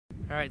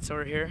All right, so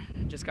we're here.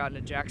 Just got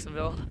into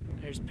Jacksonville.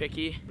 There's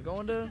Picky. We're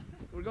going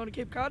to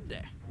Cape Cod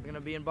today. We're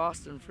gonna be in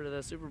Boston for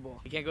the Super Bowl.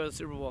 You can't go to the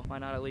Super Bowl. Why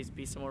not at least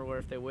be somewhere where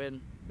if they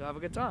win, you'll have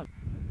a good time.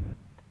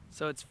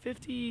 So it's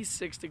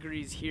 56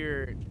 degrees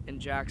here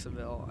in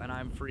Jacksonville, and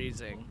I'm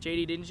freezing.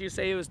 JD, didn't you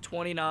say it was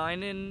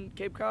 29 in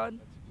Cape Cod?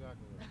 That's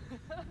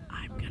exactly right.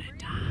 I'm gonna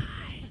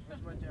die.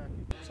 Where's my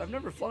jacket? So I've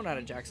never flown out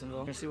of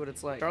Jacksonville. I'm gonna see what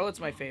it's like. Charlotte's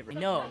my favorite.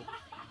 No,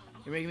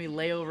 you're making me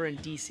lay over in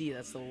DC.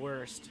 That's the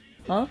worst.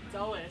 Huh?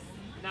 Dulles,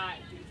 not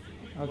DC.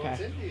 Okay. Well,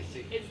 it's in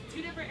DC. It's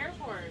two different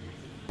airports.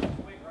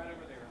 Wait right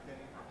over there, okay?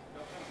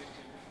 Don't come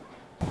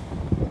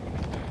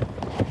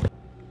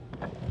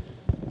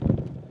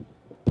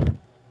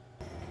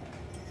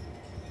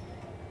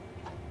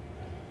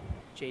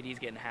get JD's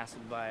getting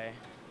hassled by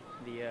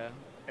the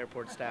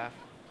airport staff.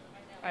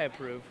 I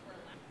approve.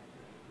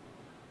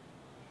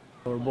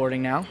 We're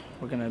boarding now.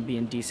 We're gonna be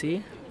in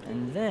DC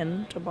and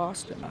then to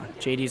Boston.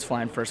 JD's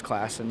flying first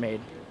class and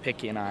made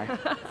Picky and I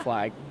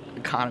fly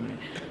economy.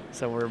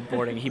 So we're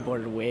boarding, he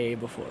boarded way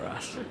before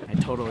us. I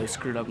totally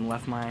screwed up and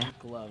left my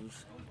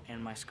gloves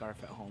and my scarf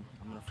at home.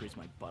 I'm gonna freeze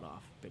my butt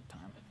off big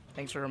time.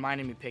 Thanks for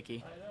reminding me,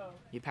 Picky. I know.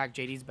 You packed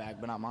JD's bag,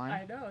 but not mine.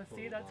 I know.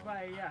 See, that's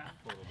why, yeah.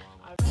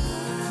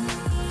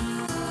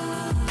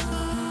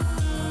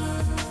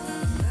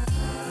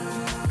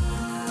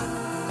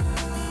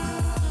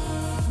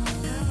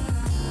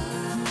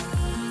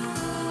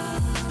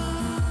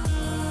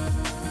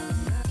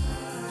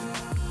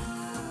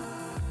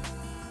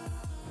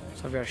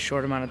 So I've got a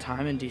short amount of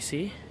time in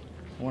DC.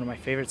 One of my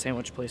favorite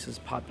sandwich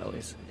places,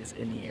 Potbelly's, is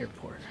in the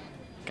airport.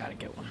 Gotta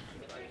get one.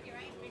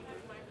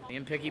 Me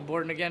and Picky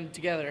boarding again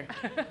together.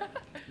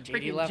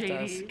 JD left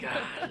us.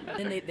 God.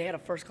 Then they had a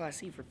first class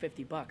seat for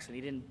 $50 and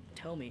he didn't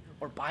tell me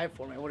or buy it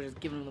for me. I would have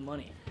just given him the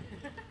money.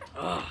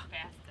 Ugh.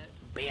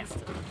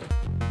 Bastard.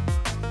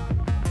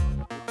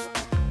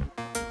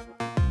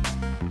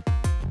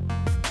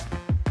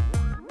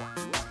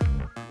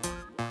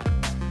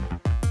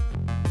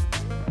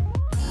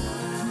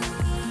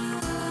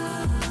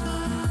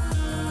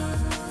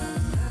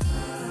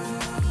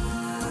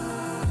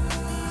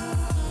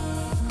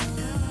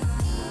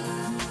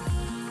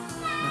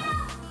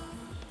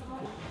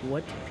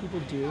 What did people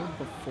do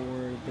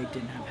before they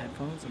didn't have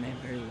headphones and they had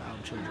very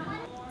loud children?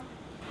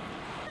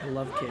 I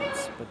love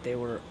kids, but they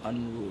were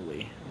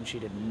unruly and she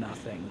did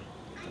nothing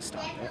to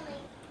stop it.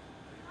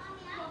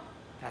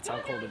 That's how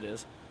cold it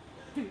is.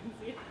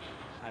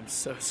 I'm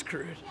so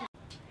screwed.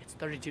 It's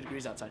 32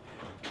 degrees outside.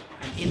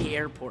 I'm in the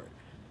airport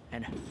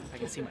and I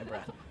can see my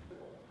breath.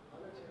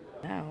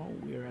 Now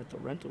we're at the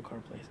rental car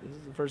place. This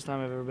is the first time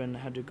I've ever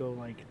had to go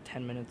like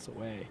 10 minutes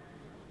away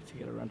to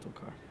get a rental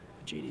car.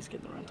 JD's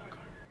getting the rental car.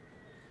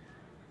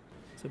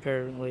 So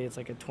apparently it's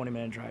like a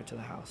 20-minute drive to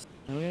the house.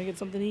 And we're gonna get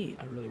something to eat.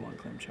 I really want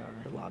clam chowder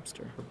or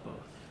lobster or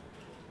both.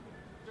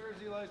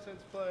 Jersey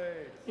license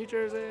plate. New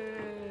Jersey!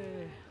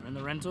 We're in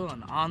the rental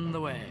and on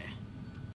the way.